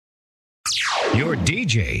Your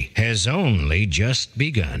DJ has only just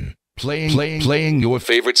begun. Playing your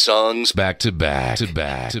favorite songs back to back to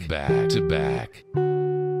back to back to back.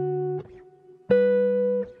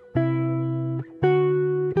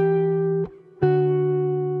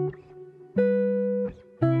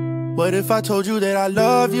 What if I told you that I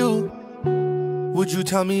love you? Would you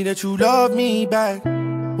tell me that you love me back?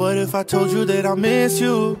 What if I told you that I miss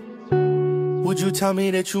you? Would you tell me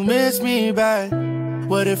that you miss me back?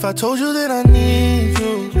 What if I told you that I need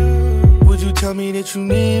you? Would you tell me that you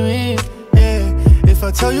need me? Yeah. If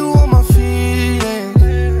I tell you all my feelings,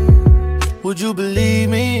 would you believe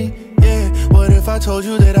me? Yeah. What if I told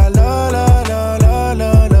you that I love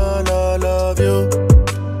you?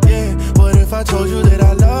 Yeah. What if I told you that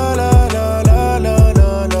I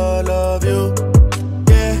love you?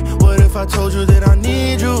 Yeah. What if I told you that I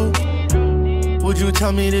need you? Would you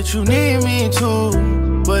tell me that you need me too?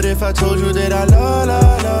 What if I told you that I love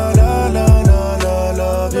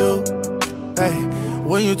you? Hey,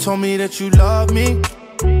 when you told me that you love me,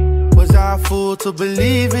 was I a fool to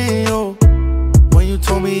believe in you? When you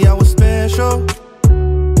told me I was special,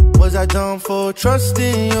 was I dumb for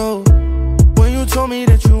trusting you? When you told me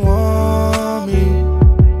that you want me,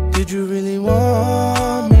 did you really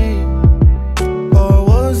want me? Or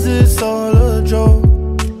was this all a joke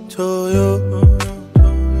to you?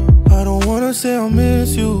 I don't wanna say I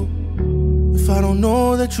miss you if I don't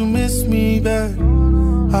know that you miss me back.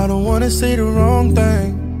 I don't wanna say the wrong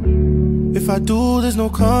thing. If I do, there's no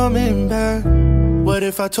coming back. What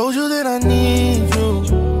if I told you that I need you?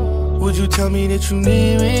 Would you tell me that you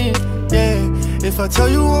need me? Yeah. If I tell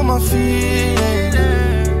you all my feelings,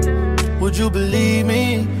 would you believe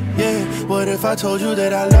me? Yeah. What if I told you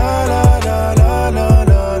that I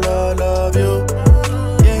love you?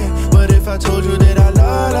 Yeah. What if I told you that I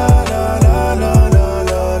love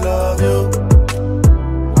you?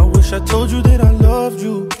 I wish I told you that I loved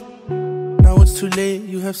you. Now it's too late,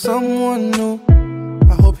 you have someone new.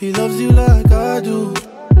 I hope he loves you like I do.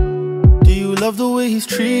 Do you love the way he's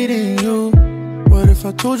treating you? What if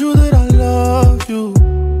I told you that I love you?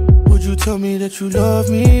 Would you tell me that you love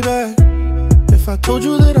me back? If I told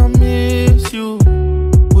you that I miss you,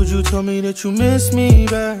 would you tell me that you miss me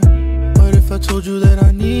back? What if I told you that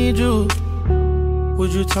I need you?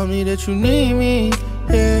 Would you tell me that you need me?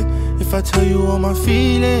 Yeah. If I tell you all my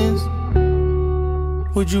feelings,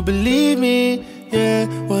 would you believe me? Yeah.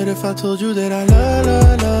 What if I told you that I love you?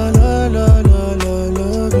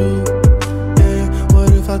 Yeah.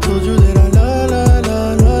 What if I told you that I love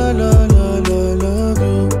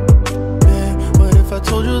you? Yeah. What if I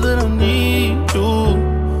told you that I need you?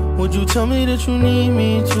 Would you tell me that you need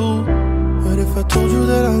me too? What if I told you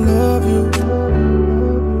that I love you?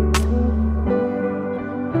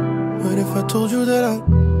 What if I told you that I...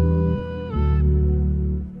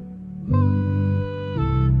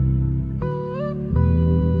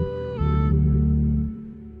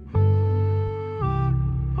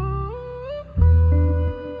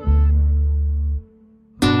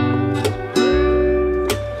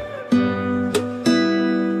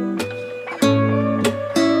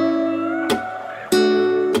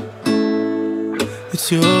 It's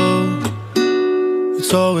you,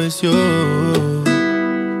 it's always you.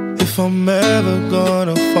 If I'm ever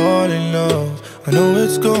gonna fall in love, I know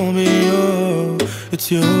it's gonna be you. It's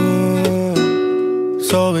you,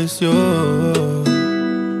 it's always you.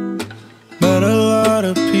 Met a lot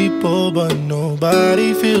of people, but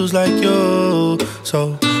nobody feels like you.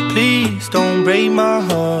 So please don't break my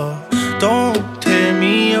heart, don't tear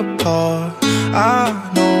me apart. I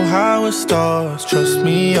know how it starts, trust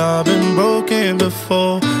me, I've been broken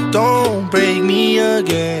before. Don't break me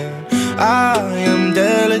again, I am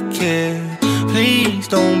delicate. Please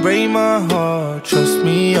don't break my heart, trust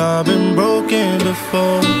me, I've been broken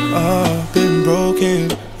before. I've been broken,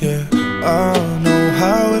 yeah. I know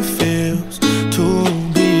how it feels to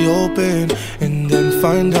be open and then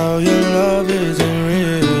find out your love isn't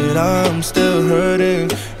real. I'm still hurting,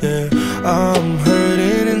 yeah, I'm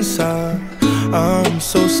hurting inside. I'm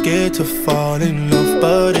so scared to fall in love,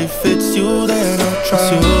 but if it's you, then I'll try.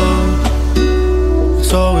 It's you,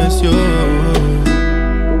 it's always you.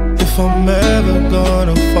 If I'm ever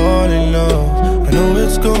gonna fall in love, I know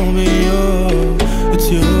it's gonna be you. It's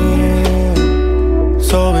you,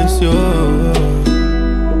 it's always you.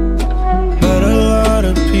 Met a lot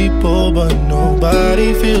of people, but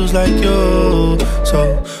nobody feels like you.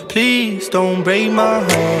 So please don't break my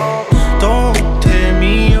heart, don't tear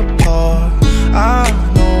me apart. I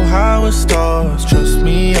know how it starts, trust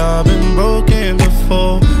me, I've been broken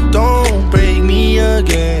before. Don't break me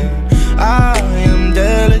again, I am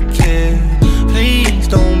delicate. Please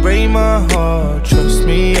don't break my heart, trust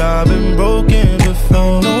me, I've been broken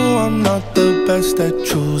that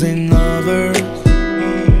choosing lovers.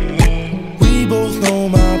 We both know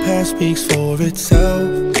my past speaks for itself.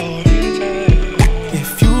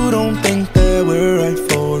 If you don't think that we're right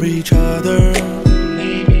for each other,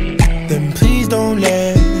 then please don't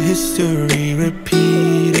let history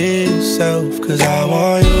repeat itself. 'Cause I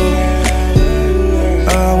want you,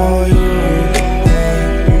 I want you.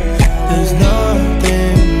 There's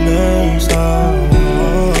nothing else I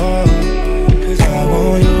want. 'Cause I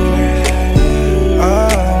want you, I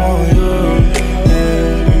want you,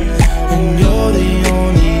 yeah. And you're the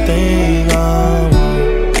only thing I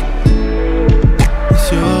want. It's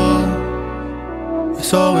you,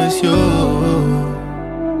 it's always you.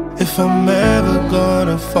 If I'm ever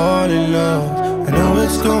gonna fall in love, I know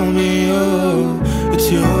it's gonna be you. It's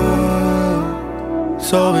you,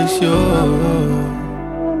 it's always you.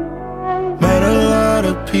 Met a lot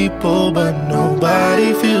of people, but nobody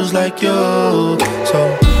feels like you. So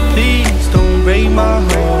please don't break my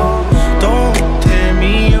heart, don't tear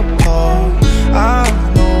me apart. I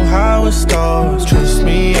know how it starts, trust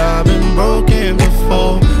me, I've been broken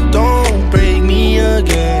before. Don't break me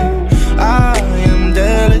again, I am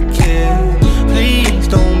delicate. Please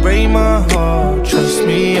don't break my heart, trust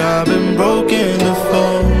me, I've been broken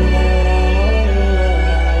before.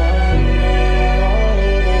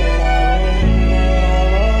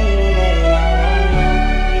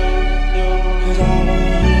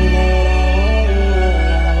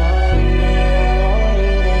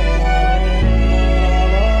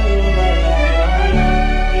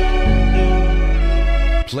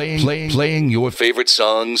 Playing your favorite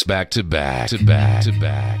songs back to back to back to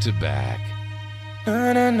back to back.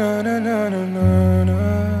 Na na na na na na na na.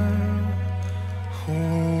 Ooh.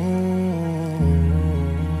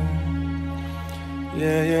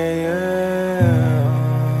 Yeah, yeah, yeah.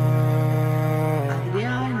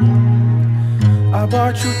 I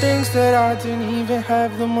bought you things that I didn't even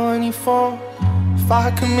have the money for. If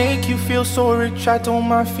I could make you feel so rich, I don't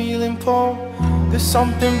mind feeling poor. There's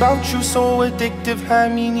something about you so addictive,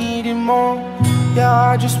 had me needing more.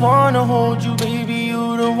 Yeah, I just wanna hold you, baby,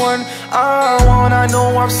 you the one I want. I know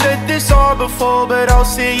I've said this all before, but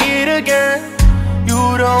I'll say it again. You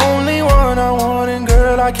the only one I want, and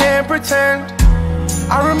girl, I can't pretend.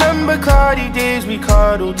 I remember cloudy days we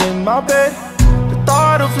cuddled in my bed. The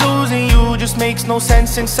thought of losing you just makes no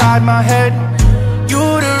sense inside my head. You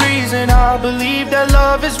the reason I believe that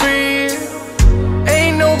love is real.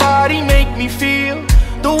 Ain't nobody make me feel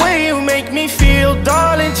the way you make me feel.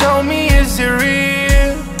 Darling, tell me, is it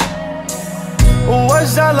real? Or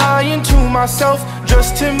was I lying to myself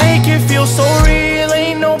just to make it feel so real?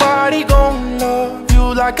 Ain't nobody gon' love you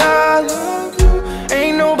like I love you.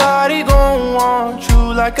 Ain't nobody gon' want you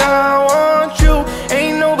like I want you.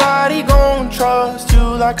 Ain't nobody gon' trust you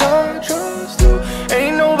like I trust you.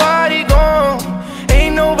 Ain't nobody gon',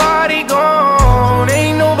 ain't nobody gon',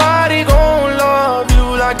 ain't nobody gon' love you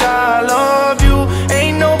like I love you.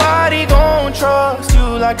 Ain't nobody gon' trust you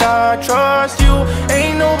like I trust you.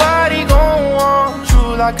 Ain't nobody gon' want you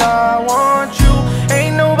like I want you.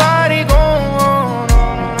 Ain't nobody gon' want,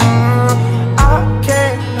 I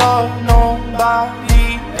can't love nobody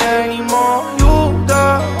anymore. You the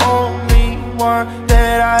only one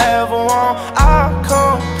that I ever want. I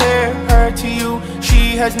compare her to you, she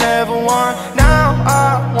has never won. Now I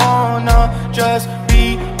wanna just be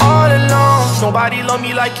all alone. Nobody love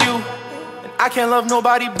me like you, and I can't love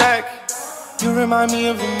nobody back. You remind me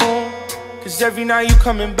of the moon, 'cause every night you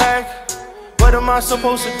coming back. What am I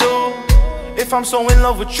supposed to do if I'm so in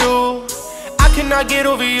love with you? I cannot get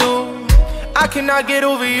over you, I cannot get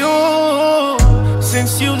over you.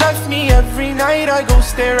 Since you left me, every night I go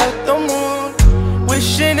stare at the moon,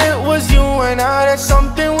 wishing it was you and I, that's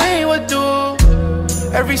something we would do.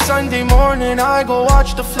 Every Sunday morning I go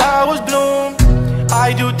watch the flowers bloom.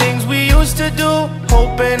 I do things we used to do,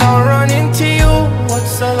 hoping I'll run into you.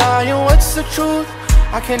 What's a lie and what's the truth?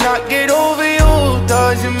 I cannot get over you,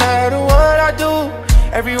 doesn't matter what I do.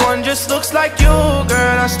 Everyone just looks like you,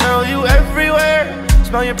 girl, I smell you everywhere.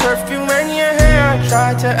 Smell your perfume and your hair. I try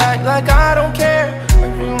to act like I don't care,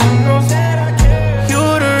 everyone knows that I care. You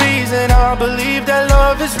the reason I believe that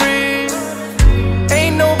love is real.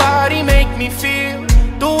 Ain't nobody make me feel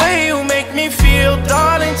the way you make me feel.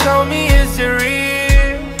 Darling, tell me, is it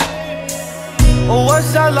real? Or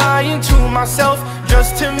was I lying to myself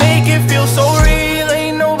just to make it feel so real?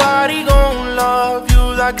 Ain't nobody gon' love you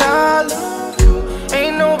like I love you.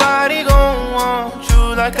 Ain't nobody gon' want you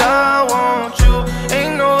like I want you.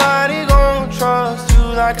 Ain't nobody gon' trust you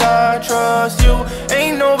like I trust you.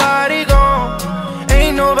 Ain't nobody gon',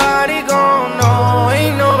 ain't nobody gon' know.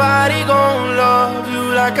 Ain't nobody gon' love you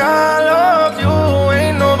like I love you.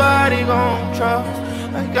 Ain't nobody gon' trust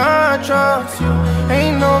I trust you.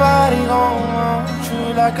 Ain't nobody gon' want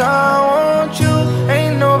you like I want you.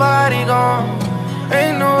 Ain't nobody gon'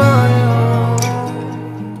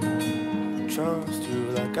 trust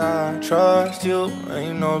you like I trust you.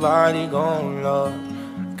 Ain't nobody gon' love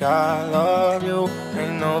like I love you.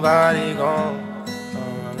 Ain't nobody gon'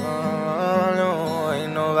 no,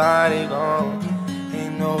 ain't nobody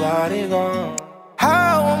gon'.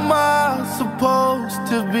 How am I supposed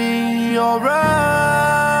to be alright?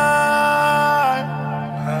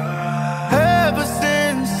 Ever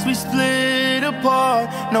since we split apart,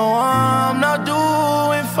 no, I'm not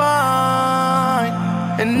doing fine.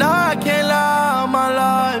 And I can't lie, my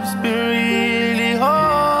life's been really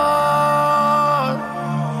hard.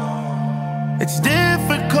 It's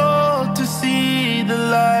difficult to see the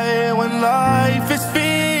light when life is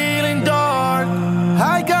feeling dark.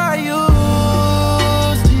 I got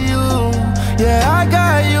used to you, yeah, I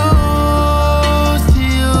got used to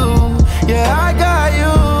you, yeah, I got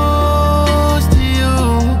used to you,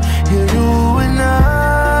 yeah, you and I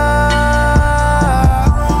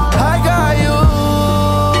got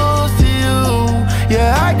used to you,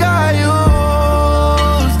 yeah, I got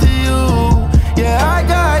used to you, yeah, I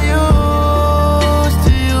got used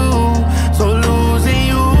to you. So losing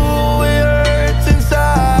you, it hurts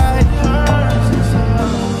inside.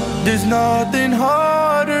 There's nothing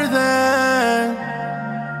harder than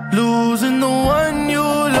losing the one you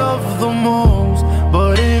love the most.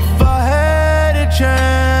 But if I had a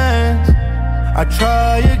chance, I'd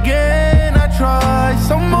try again, I'd try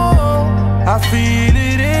some more. I feel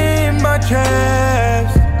it in my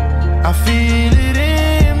chest, I feel it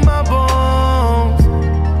in my bones.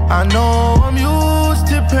 I know I'm used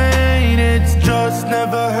to pain, it's just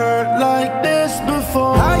never hurt like this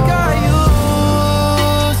before. I got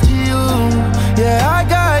used to you, yeah, I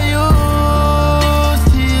got used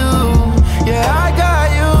to you, yeah, I got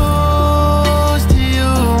used to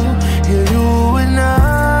you, yeah, you and I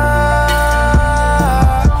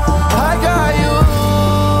got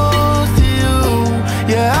used to you,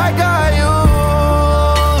 yeah, I got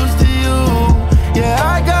used to you, yeah, I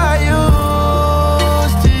got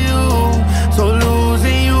used to you. So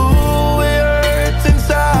losing you, it hurts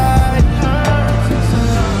inside.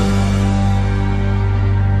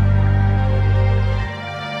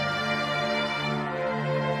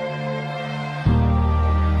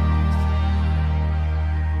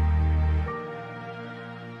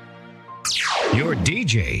 Your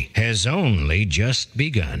DJ has only just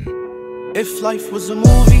begun. If life was a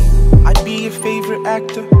movie, I'd be your favorite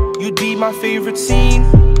actor. You'd be my favorite scene,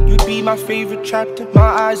 you'd be my favorite chapter. My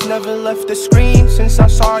eyes never left the screen since I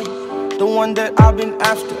saw you, the one that I've been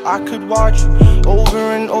after. I could watch you over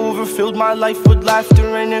and over, filled my life with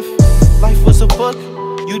laughter. And if life was a book,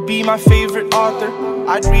 you'd be my favorite author.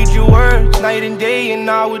 I'd read your words night and day, and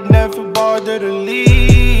I would never bother to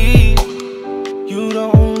leave. You the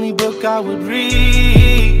only book I would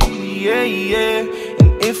read, yeah, yeah.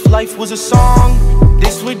 And if life was a song,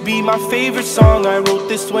 this would be my favorite song. I wrote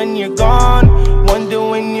this when you're gone, wonder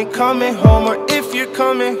when you're coming home, or if you're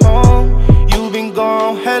coming home. You've been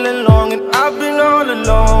gone hella long, and I've been all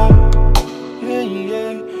alone, yeah,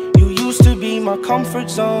 yeah. You used to be my comfort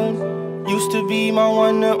zone, used to be my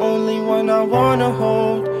one and only one I wanna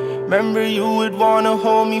hold. Remember you would wanna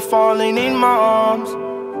hold me, falling in my arms,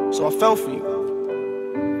 so I fell for you.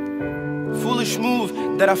 Foolish move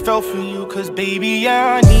that I fell for you, cause baby,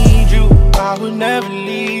 yeah, I need you, I would never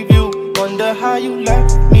leave you. Wonder how you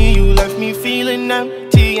left me feeling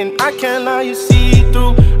empty. And I can't lie, you see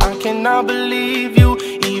through, I cannot believe you.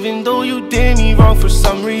 Even though you did me wrong, for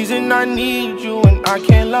some reason I need you. And I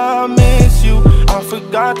can't lie, I miss you, I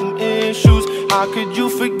forgot them issues. How could you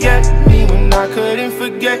forget me when I couldn't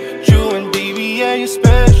forget you? And baby, yeah, you're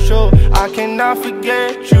special, I cannot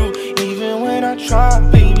forget you. Even when I try,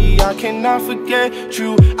 baby, I cannot forget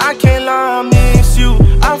you. I can't lie, I miss you,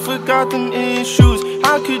 I forgot them issues.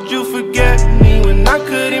 How could you forget me when I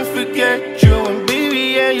couldn't forget you? And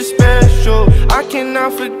baby, yeah, you're special, I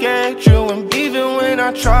cannot forget you. And even when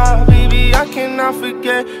I try, baby, I cannot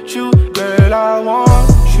forget you. Girl, I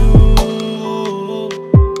want you,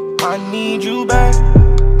 I need you back,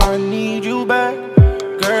 I need you back.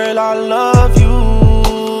 Girl, I love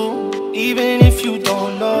you, even if you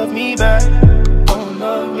don't love me back, don't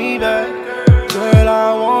love me back. Girl,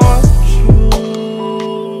 I want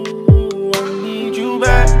you, I need you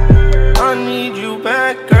back, I need you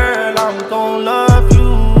back. Girl, I'm gon' love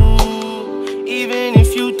you, even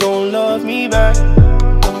if you don't love me back,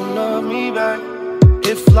 don't love me back.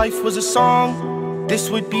 If life was a song, this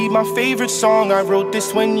would be my favorite song. I wrote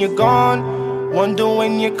this when you're gone, wonder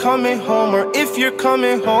when you're coming home, or if you're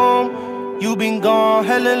coming home. You been gone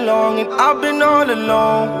hella long and I've been all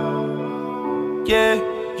alone. Yeah,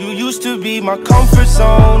 you used to be my comfort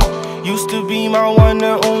zone. Used to be my one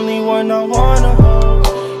and only one I wanna hold.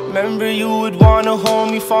 Remember you would wanna hold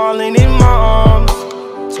me, falling in my arms.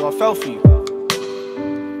 So I fell for you.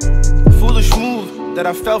 Foolish move that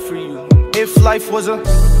I fell for you. If life was a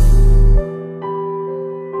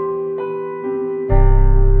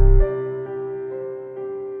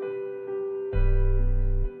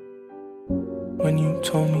When you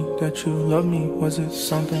told me that you loved me, was it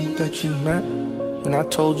something that you meant? When I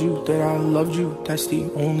told you that I loved you, that's the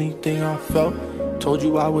only thing I felt. Told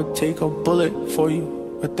you I would take a bullet for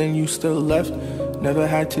you, but then you still left. Never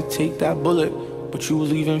had to take that bullet, but you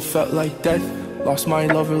leaving felt like death. Lost my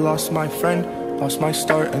lover, lost my friend, lost my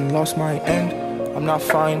start and lost my end. I'm not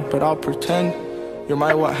fine, but I'll pretend. You're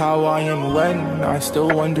my what, how, I, and when. I still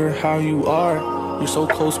wonder how you are. You're so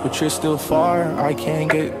close, but you're still far. I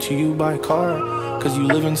can't get to you by car, cause you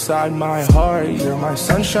live inside my heart. You're my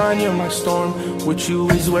sunshine, you're my storm. With you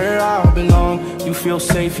is where I belong. You feel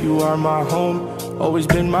safe, you are my home. Always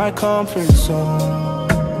been my comfort zone.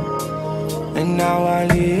 And now I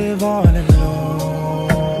live all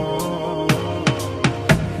alone.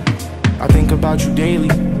 I think about you daily,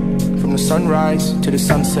 from the sunrise to the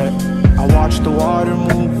sunset. I watch the water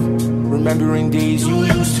move, remembering days you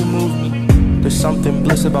used to move me. There's something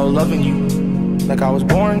bliss about loving you, like I was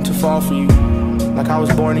born to fall for you, like I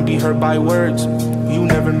was born to be hurt by words. You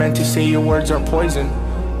never meant to say your words are poison.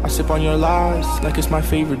 I sip on your lies like it's my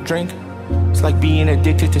favorite drink. It's like being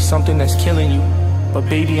addicted to something that's killing you. But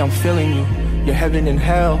baby, I'm feeling you. You're heaven and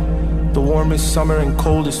hell, the warmest summer and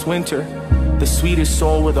coldest winter. The sweetest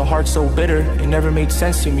soul with a heart so bitter, it never made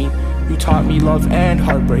sense to me. You taught me love and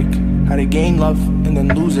heartbreak, how to gain love and then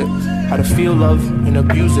lose it, how to feel love and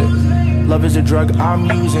abuse it. Love is a drug I'm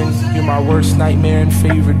using. You're my worst nightmare and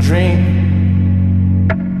favorite dream.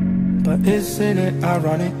 But isn't it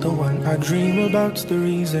ironic, the one I dream about's the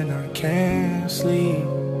reason I can't sleep?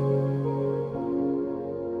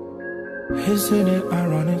 Isn't it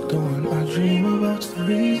ironic, the one I dream about's the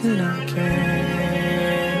reason I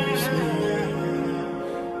can't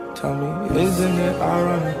sleep? Tell me, isn't it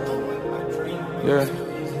ironic? Yeah.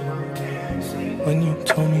 When you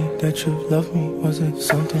told me that you loved me, was it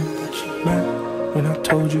something that you meant? When I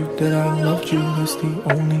told you that I loved you, that's the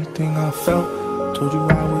only thing I felt. Told you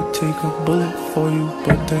I would take a bullet for you,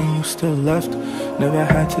 but then you still left. Never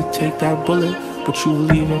had to take that bullet, but you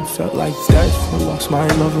leaving felt like death. I lost my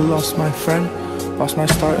lover, lost my friend, lost my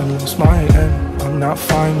start and lost my end. I'm not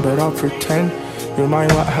fine, but I'll pretend. You're my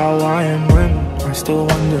what, how, I, and when. I still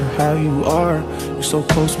wonder how you are. You're so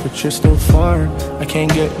close, but you're still far. I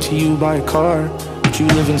can't get to you by car, but you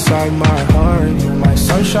live inside my heart. You're my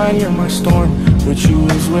sunshine, you're my storm. With you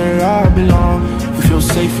is where I belong. You feel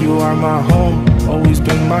safe, you are my home. Always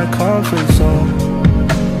been my comfort zone.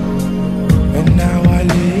 And now I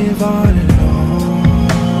live all alone.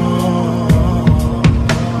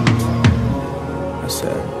 I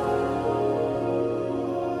said,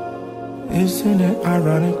 isn't it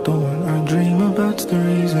ironic, the one I dream about's the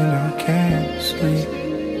reason I can't sleep?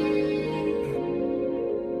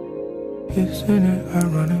 Isn't it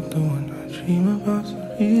ironic, the one I dream about's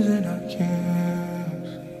the reason I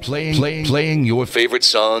can't sleep? Playing your favorite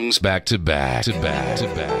songs back to back to back to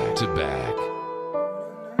back to back.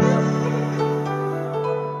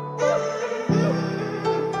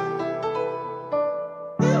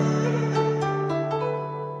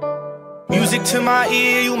 Music to my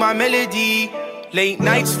ear, you my melody. Late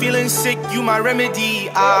nights feeling sick, you my remedy.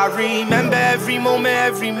 I remember every moment,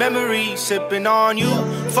 every memory. Sipping on you,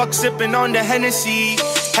 fuck sipping on the Hennessy.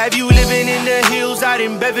 Have you living in the hills out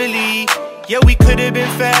in Beverly? Yeah, we could've been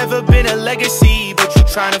forever, been a legacy. But you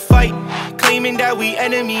tryna fight, claiming that we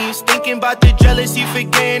enemies. Thinking about the jealousy,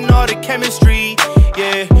 forgetting all the chemistry.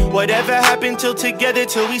 Yeah, whatever happened till together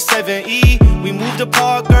till we 7E. We moved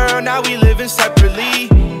apart, girl, now we living separately.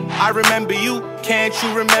 I remember you, can't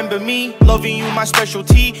you remember me? Loving you, my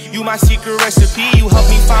specialty, you my secret recipe. You helped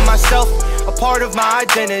me find myself, a part of my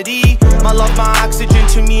identity. My love, my oxygen,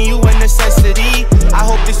 to me you a necessity. I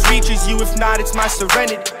hope this reaches you, if not it's my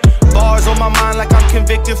serenity. Bars on my mind like I'm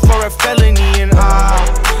convicted for a felony. And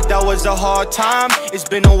that was a hard time. It's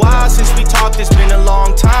been a while since we talked, it's been a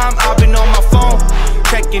long time. I've been on my phone,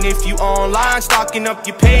 checking if you online, stalking up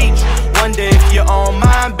your page. Wonder if you're on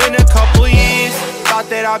mine, been a couple years. Thought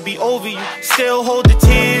that I'd be over you, still hold the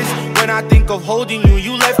tears. When I think of holding you,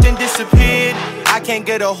 you left and disappeared. I can't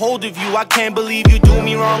get a hold of you, I can't believe you do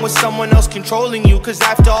me wrong with someone else controlling you. Cause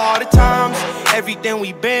after all the times, everything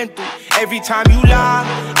we've been through, every time you lie,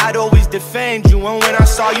 I'd always defend you. And when I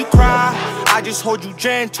saw you cry, I just hold you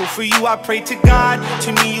gentle. For you I pray to God.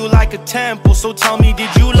 To me you like a temple. So tell me,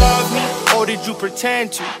 did you love me or did you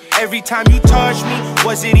pretend to? Every time you touched me,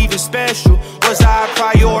 was it even special? Was I a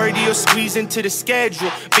priority or squeezed into the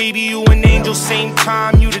schedule? Baby, you an angel, same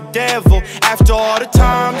time you the devil. After all the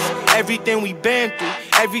times, everything we been through,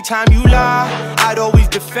 every time you lie, I'd always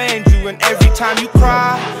defend you. And every time you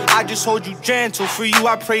cry, I just hold you gentle. For you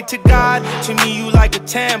I pray to God. To me you like a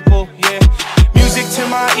temple, yeah. Music to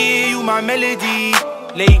my ear, you my melody.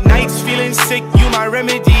 Late nights feeling sick, you my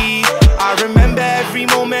remedy. I remember every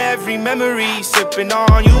moment, every memory. Sipping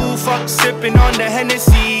on you, fuck sipping on the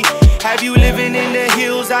Hennessy. Have you living in the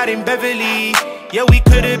hills out in Beverly? Yeah, we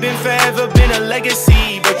could've been forever, been a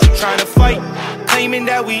legacy. But you tryna fight, claiming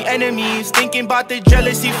that we enemies. Thinking about the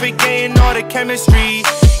jealousy, forgetting all the chemistry.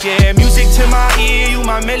 Yeah, music to my ear, you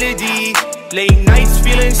my melody. Late nights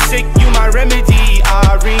feeling sick, you my remedy.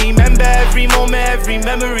 I remember every moment, every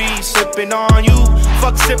memory. Sipping on you,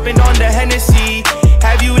 fuck sipping on the Hennessy.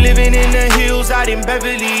 Have you living in the hills out in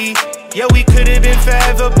Beverly? Yeah, we could've been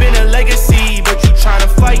forever, been a legacy. But you tryna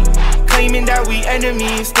fight, claiming that we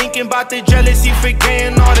enemies. Thinking about the jealousy,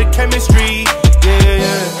 forgetting all the chemistry. Yeah,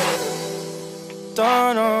 yeah.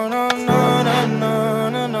 Da, no, no, no, no, no,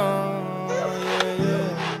 no, no. Yeah, yeah.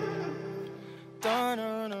 Da,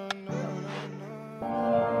 no, no, no, no.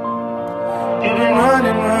 You've been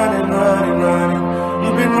running, running, running, running.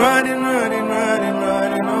 You've been running, running, running,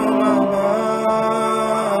 running on my mind.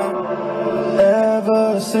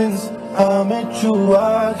 Ever since I met you,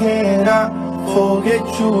 I cannot forget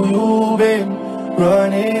you. You've been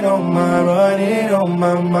running on my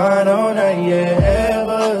mind all night, yeah.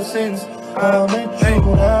 Ever since I met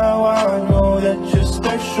you, now I know that you're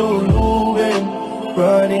special. You've been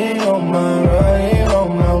running on my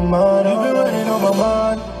mind. You've been running on my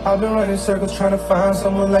mind. I've been running circles trying to find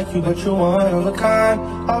someone like you, but you're one of a kind.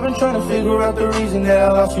 I've been trying to figure out the reason that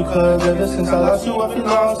I lost you, cause ever since I lost you, I feel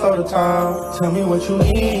lost all the time. Tell me what you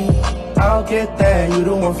need, I'll get that. You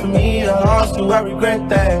the one for me, I lost you, I regret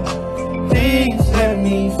that. Please let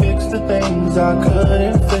me fix the things I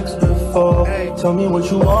couldn't fix before. Tell me what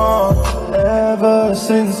you want. Ever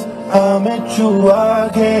since I met you, I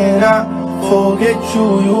cannot forget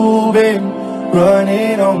you. You've been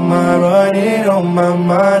running on my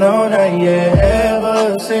mind all night, yeah.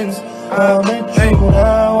 Ever since I met you,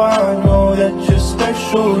 now I know that you're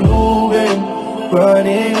special. You've been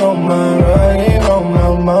running on my mind. You've been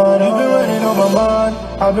running on my mind.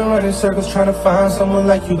 I've been running circles trying to find someone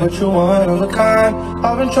like you, but you're one of a kind.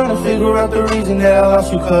 I've been trying to figure out the reason that I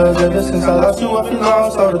lost you, cause ever since I lost you, I feel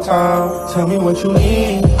lost all the time. Tell me what you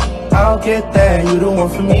need, I'll get that. You the one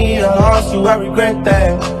for me, I lost you, I regret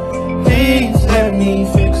that. Please let me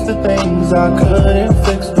fix the things I couldn't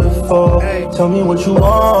fix before. Tell me what you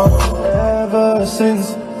want. Ever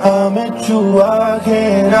since I met you, I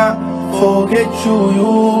cannot forget you.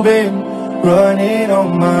 You've been running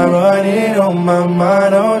on my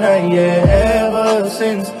mind all night, yeah. Ever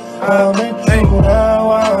since I met you, now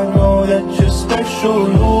I know that you're special.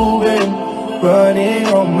 You've been running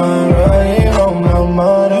on my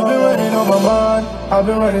mind. You've been running on my mind. I've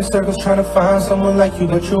been running circles trying to find someone like you,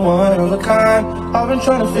 but you're one of a kind. I've been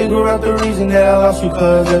trying to figure out the reason that I lost you,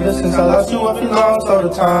 cause ever since I lost you, I feel lost all the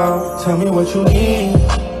time. Tell me what you need,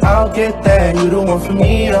 I'll get that. You the one for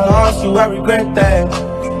me, I lost you, I regret that.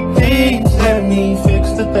 Please let me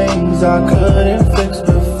fix the things I couldn't fix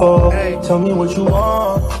before. Tell me what you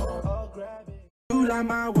want. You like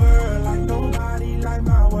my world, like nobody like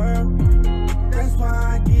my world. That's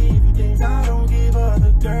why I give you things I don't give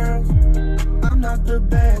other girls. I'm not the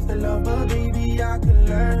best at love, but baby I can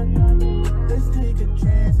learn. Let's take a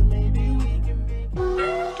chance and maybe we can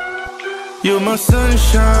be. You're my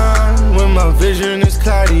sunshine when my vision is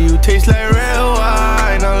cloudy. You taste like red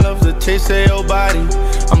wine, I love the taste of your body.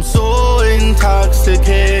 I'm so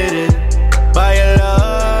intoxicated by your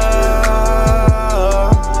love.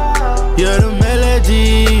 You're the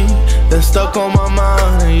melody that's stuck on my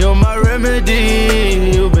mind, and you're my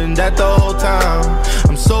remedy. You've been that the whole time.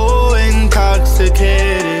 I'm so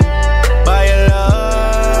intoxicated by your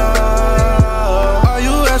love. Are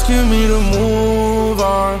you asking me to move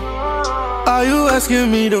on? Are you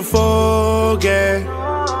asking me to forget?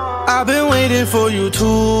 I've been waiting for you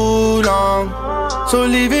too long, so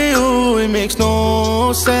leaving you, it makes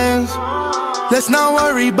no sense. Let's not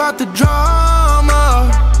worry about the drama.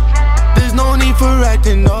 There's no need for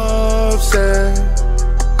acting upset.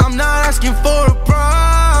 I'm not asking for a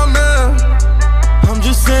promise, I'm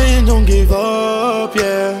just saying don't give up,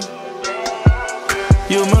 yeah.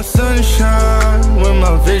 You're my sunshine when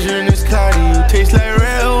my vision is cloudy. You taste like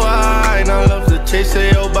red wine, I love the taste of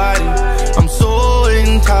your body. I'm so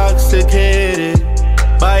intoxicated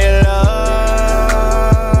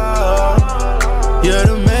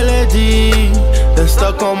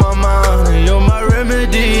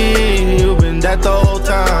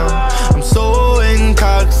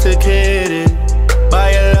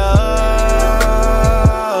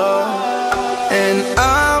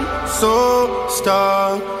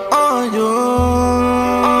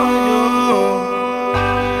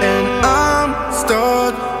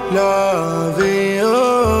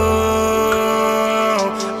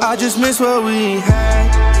I just miss what we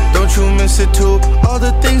had. Don't you miss it too? All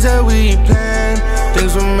the things that we planned,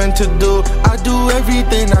 things we're meant to do. I do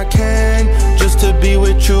everything I can just to be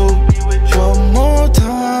with you one more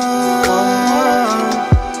time.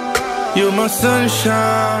 You're my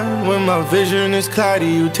sunshine when my vision is cloudy.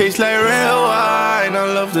 You taste like red wine. I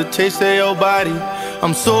love the taste of your body.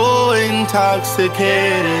 I'm so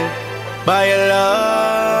intoxicated by your love.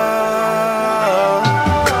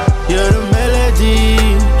 You're the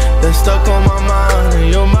melody that's stuck on my mind,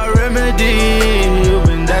 and you're my remedy. You've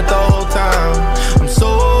been that the whole time. I'm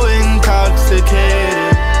so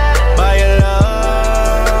intoxicated by your love.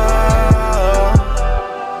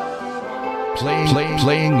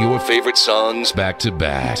 Playing your favorite songs back to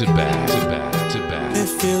back to back to back to back. It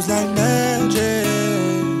feels like magic.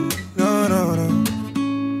 No, no, no.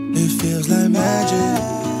 It feels like magic.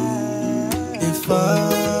 It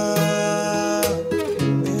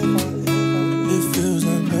feels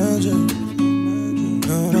like magic.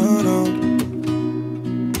 No, no, no.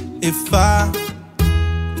 If I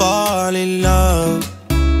fall in love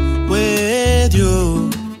with you,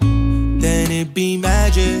 then it be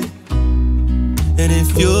magic. And if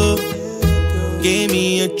you gave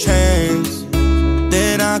me a chance,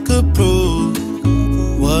 then I could prove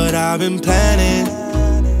what I've been planning.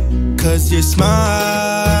 'Cause your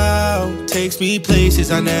smile takes me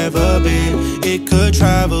places I've never been. It could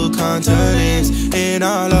travel continents. In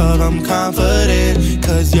our love I'm confident.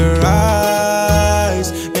 'Cause your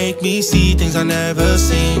eyes make me see things I've never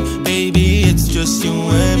seen. Baby, it's just you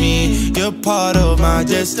and me. You're part of my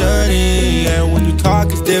destiny. And when you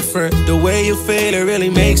talk it's different. The way you feel, it really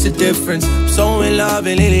makes a difference. I'm so in love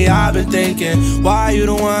and lately I've been thinking, why you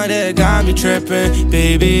the one that got me tripping?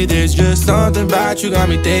 Baby, there's just something about you, got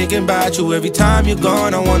me thinking about you. Every time you're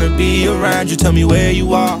gone I wanna be around you. Tell me where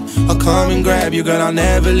you are, I'll come and grab you. Girl, I'll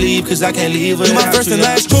never leave, 'cause I can't leave without you. You're my first and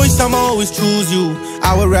last choice, I'ma always choose you.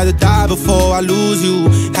 I would rather die before I lose you.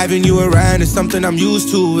 Having you around is something I'm used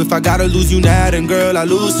to. If I gotta lose you now, then girl, I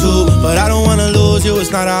lose too. But I don't wanna lose you,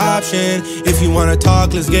 it's not an option. If you wanna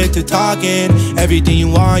talk, let's get to talking. Everything you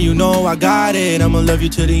want, you know I got it. I'ma love you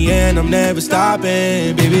to the end, I'm never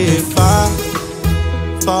stopping. Baby, if I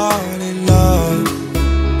fall in love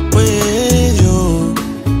with you,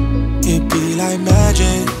 it'd be like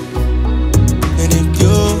magic. And if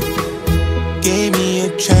you gave me a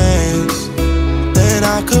chance, then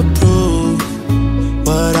I could prove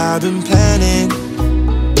what I've been planning.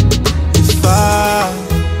 If I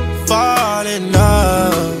fall in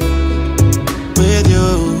love with you,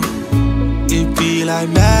 it'd be like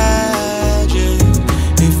magic.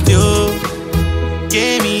 If you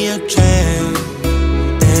gave me a chance,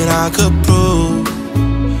 then I could prove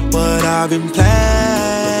what I've been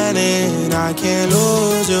planning. I can't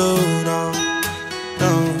lose you, no,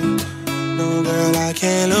 no, no, girl, I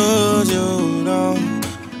can't lose you, no,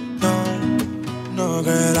 no, no,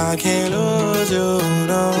 girl, I can't lose you,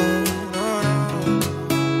 no, no, no,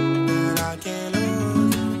 girl, I can't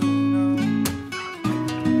lose you, no.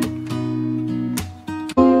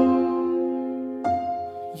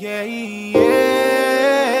 Yeah, yeah,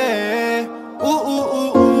 ooh, ooh,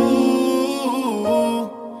 ooh, ooh,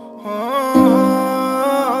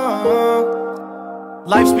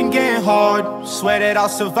 Life's been getting hard, swear that I'll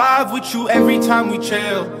survive with you every time we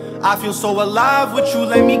chill. I feel so alive with you,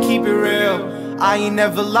 let me keep it real. I ain't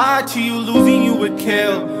never lied to you, losing you would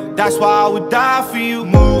kill. That's why I would die for you.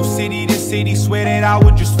 Move city to city, swear that I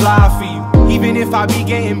would just fly for you. Even if I be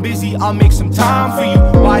getting busy, I'll make some time for you.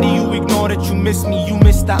 Why do you ignore that you miss me? You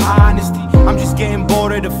miss the honesty. I'm just getting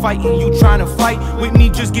bored of the fighting. You trying to fight with me,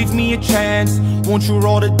 just give me a chance. Won't you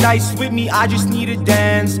roll the dice with me? I just need a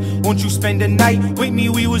dance. Won't you spend the night with me?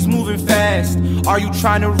 We was moving fast. Are you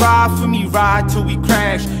trying to ride for me? Ride till we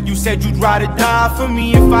crash. You said you'd ride or die for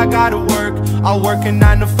me. If I gotta work, I'll work a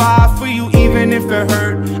 9 to 5 for you, even if it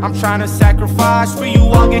hurt. I'm trying to sacrifice for you,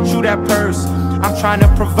 I'll get you that purse. I'm trying to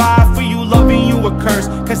provide for you, loving you a curse.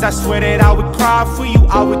 Cause I swear that I would cry for you,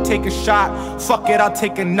 I would take a shot. Fuck it, I'll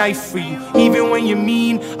take a knife for you. Even when you're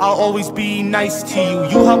mean, I'll always be nice to you.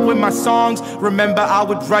 You help with my songs, remember I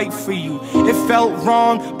would write for you. It felt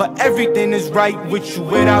wrong, but everything is right with you.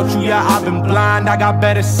 Without you, yeah, I've been blind, I got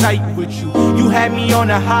better sight with you. You had me on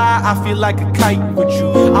a high, I feel like a kite with you.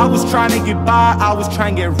 I was trying to get by, I was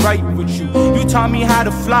trying to get right with you. You taught me how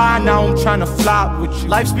to fly, now I'm trying to fly with you.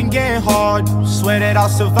 Life's been getting hard, swear that I'll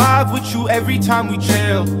survive with you every time we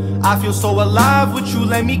chill. I feel so alive with you,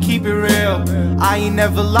 let me keep it real. I ain't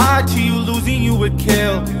never lied to you, losing you would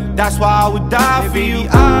kill. That's why I would die for you.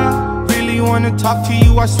 I really really wanna talk to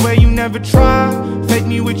you, I swear you never try. Fake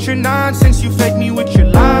me with your nonsense, you fake me with your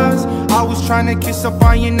lies. I was trying to kiss up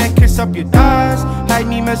on your neck, kiss up your thighs. Had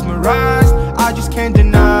me mesmerized, I just can't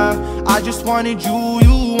deny. I just wanted you,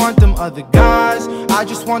 you want them other guys. I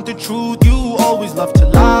just want the truth, you always love to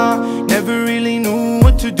lie. Never really knew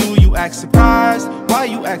what to do, you act surprised. Why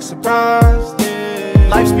you act surprised? Yeah.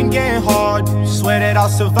 Life's been getting hard, swear that I'll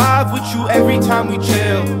survive with you every time we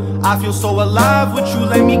chill. I feel so alive with you,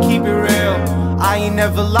 let me keep it real. I ain't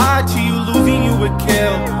never lied to you, losing you would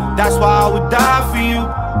kill. That's why I would die for you.